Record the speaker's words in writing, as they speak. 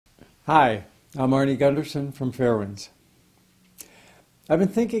Hi, I'm Arnie Gunderson from Fairwinds. I've been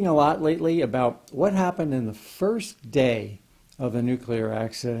thinking a lot lately about what happened in the first day of the nuclear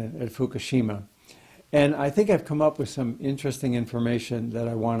accident at Fukushima. And I think I've come up with some interesting information that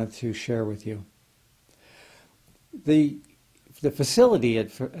I wanted to share with you. The facility at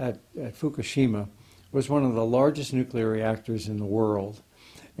Fukushima was one of the largest nuclear reactors in the world.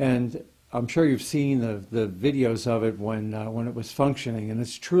 And I'm sure you've seen the videos of it when it was functioning, and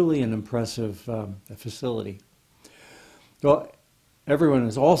it's truly an impressive facility. Well, everyone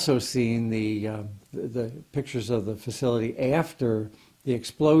has also seen the pictures of the facility after the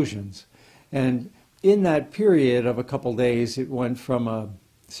explosions. And in that period of a couple days, it went from a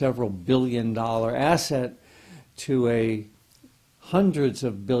several billion-dollar asset to a hundreds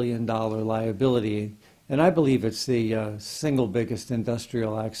of billion-dollar liability. And I believe it's the single biggest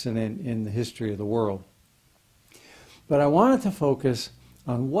industrial accident in the history of the world. But I wanted to focus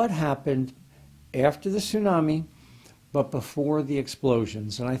on what happened after the tsunami, but before the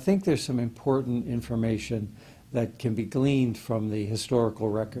explosions. And I think there's some important information that can be gleaned from the historical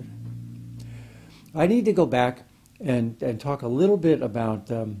record. I need to go back and talk a little bit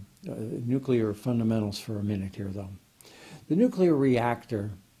about nuclear fundamentals for a minute here, though. The nuclear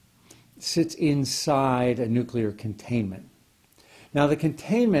reactor sits inside a nuclear containment. Now, the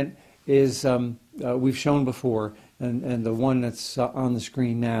containment is, we've shown before, and the one that's on the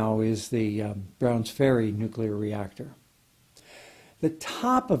screen now is the Browns Ferry nuclear reactor. The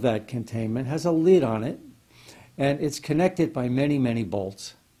top of that containment has a lid on it, and it's connected by many, many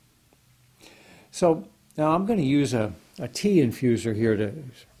bolts. So now I'm going to use a tea infuser here to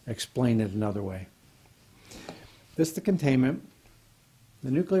explain it another way. This is the containment. The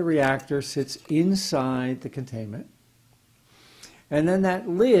nuclear reactor sits inside the containment, and then that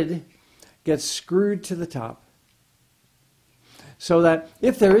lid gets screwed to the top so that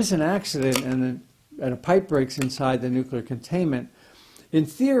if there is an accident and a pipe breaks inside the nuclear containment, in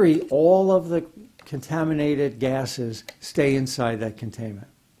theory, all of the contaminated gases stay inside that containment.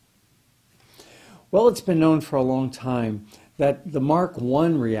 Well, it's been known for a long time that the Mark I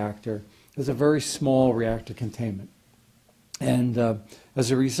reactor is a very small reactor containment. And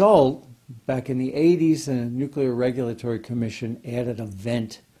as a result, back in the 80s, the Nuclear Regulatory Commission added a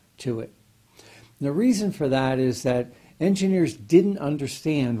vent to it. And the reason for that is that engineers didn't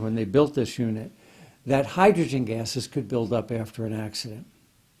understand when they built this unit that hydrogen gases could build up after an accident.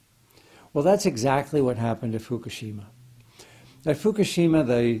 Well, that's exactly what happened at Fukushima. At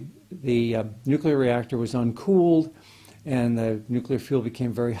Fukushima, the nuclear reactor was uncooled, and the nuclear fuel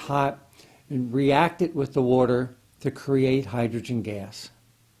became very hot and reacted with the water to create hydrogen gas.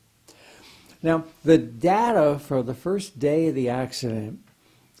 Now, the data for the first day of the accident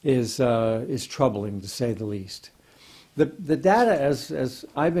is troubling, to say the least. The data, as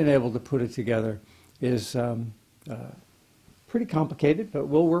I've been able to put it together, is pretty complicated, but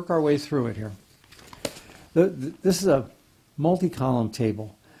we'll work our way through it here. This is a multi-column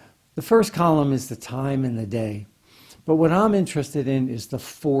table. The first column is the time and the day, but what I'm interested in is the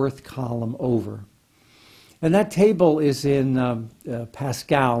fourth column over. And that table is in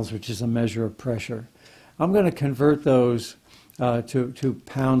pascals, which is a measure of pressure. I'm going to convert those to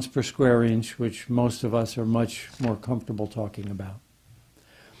pounds per square inch, which most of us are much more comfortable talking about.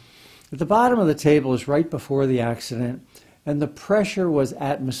 At the bottom of the table is right before the accident, and the pressure was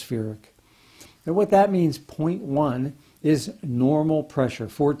atmospheric. And what that means, 0.1, is normal pressure,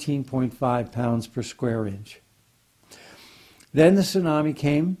 14.5 pounds per square inch. Then the tsunami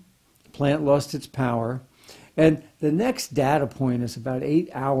came, the plant lost its power, and the next data point is about 8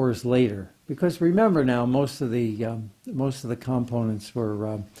 hours later, because remember now, most of the components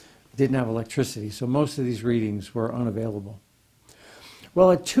didn't have electricity, so most of these readings were unavailable.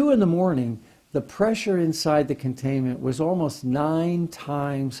 Well, at 2 in the morning, the pressure inside the containment was almost 9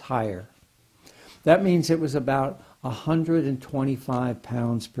 times higher. That means it was about 125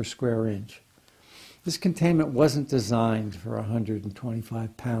 pounds per square inch. This containment wasn't designed for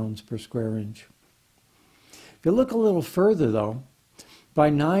 125 pounds per square inch. If you look a little further, though,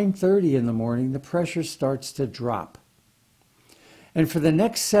 by 9:30 in the morning, the pressure starts to drop. And for the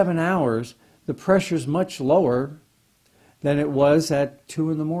next 7 hours, the pressure is much lower than it was at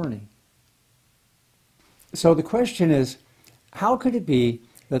 2 in the morning. So the question is, how could it be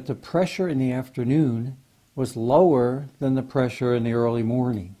that the pressure in the afternoon was lower than the pressure in the early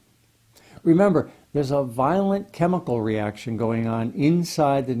morning? Remember, there's a violent chemical reaction going on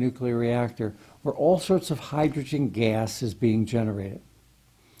inside the nuclear reactor where all sorts of hydrogen gas is being generated.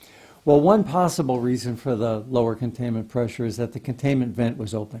 Well, one possible reason for the lower containment pressure is that the containment vent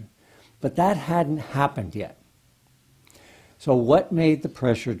was open, but that hadn't happened yet. So what made the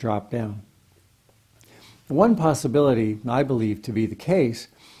pressure drop down? One possibility, I believe to be the case,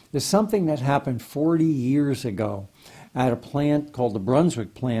 is something that happened 40 years ago at a plant called the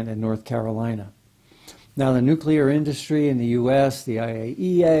Brunswick plant in North Carolina. Now, the nuclear industry in the U.S., the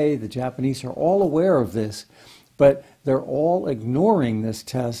IAEA, the Japanese are all aware of this, but they're all ignoring this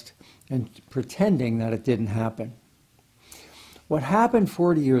test and pretending that it didn't happen. What happened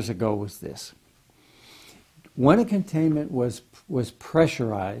 40 years ago was this. When a containment was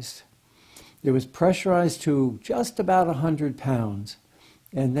pressurized, it was pressurized to just about 100 pounds,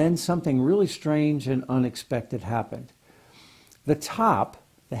 and then something really strange and unexpected happened. The top,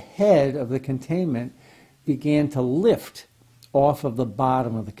 the head of the containment, began to lift off of the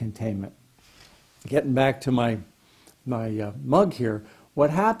bottom of the containment. Getting back to my mug here, what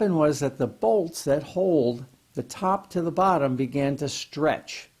happened was that the bolts that hold the top to the bottom began to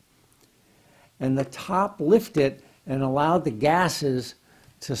stretch. And the top lifted and allowed the gases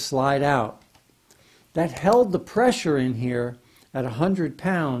to slide out. That held the pressure in here at 100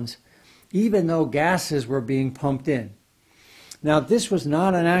 pounds, even though gases were being pumped in. Now, this was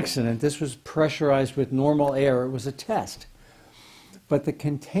not an accident. This was pressurized with normal air. It was a test. But the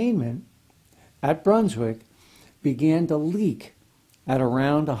containment at Brunswick began to leak at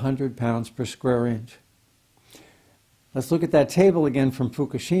around 100 pounds per square inch. Let's look at that table again from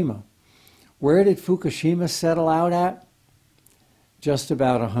Fukushima. Where did Fukushima settle out at? Just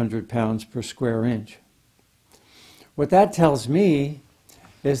about 100 pounds per square inch. What that tells me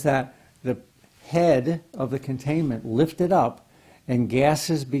is that the head of the containment lifted up and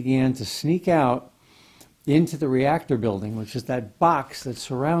gases began to sneak out into the reactor building, which is that box that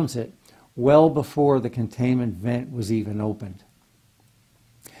surrounds it, well before the containment vent was even opened.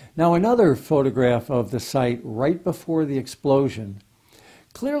 Now, another photograph of the site right before the explosion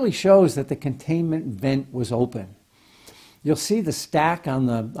clearly shows that the containment vent was open. You'll see the stack on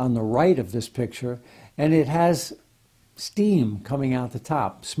the right of this picture, and it has steam coming out the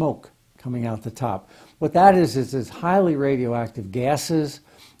top, smoke coming out the top. What that is highly radioactive gases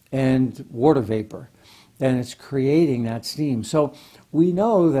and water vapor, and it's creating that steam. So we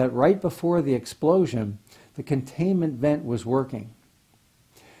know that right before the explosion, the containment vent was working.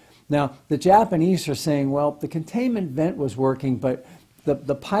 Now, the Japanese are saying, well, the containment vent was working, but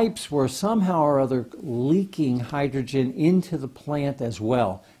the pipes were somehow or other leaking hydrogen into the plant as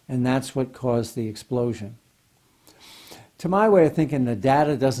well, and that's what caused the explosion. To my way of thinking, the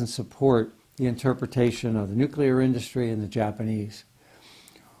data doesn't support the interpretation of the nuclear industry and the Japanese.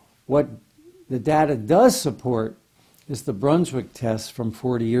 What the data does support is the Brunswick test from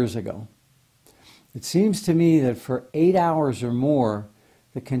 40 years ago. It seems to me that for 8 hours or more,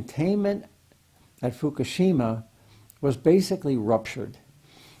 the containment at Fukushima was basically ruptured,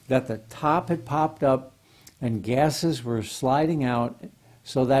 that the top had popped up and gases were sliding out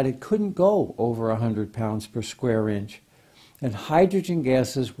so that it couldn't go over 100 pounds per square inch. And hydrogen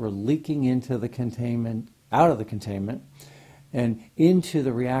gases were leaking into the containment, out of the containment, and into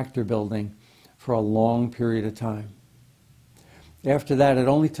the reactor building for a long period of time. After that, it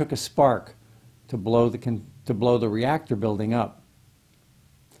only took a spark to blow the reactor building up.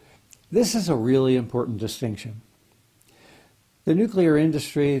 This is a really important distinction. The nuclear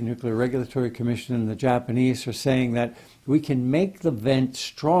industry, the Nuclear Regulatory Commission, and the Japanese are saying that we can make the vent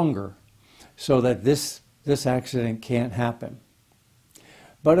stronger so that this accident can't happen.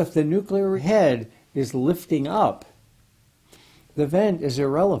 But if the nuclear head is lifting up, the vent is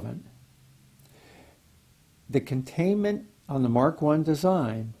irrelevant. The containment on the Mark I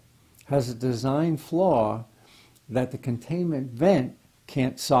design has a design flaw that the containment vent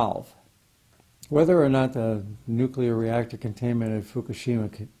can't solve. Whether or not the nuclear reactor containment at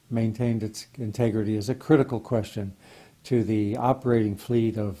Fukushima maintained its integrity is a critical question to the operating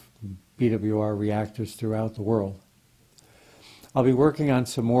fleet of BWR reactors throughout the world. I'll be working on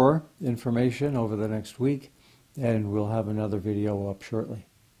some more information over the next week, and we'll have another video up shortly.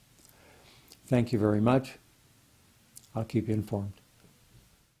 Thank you very much. I'll keep you informed.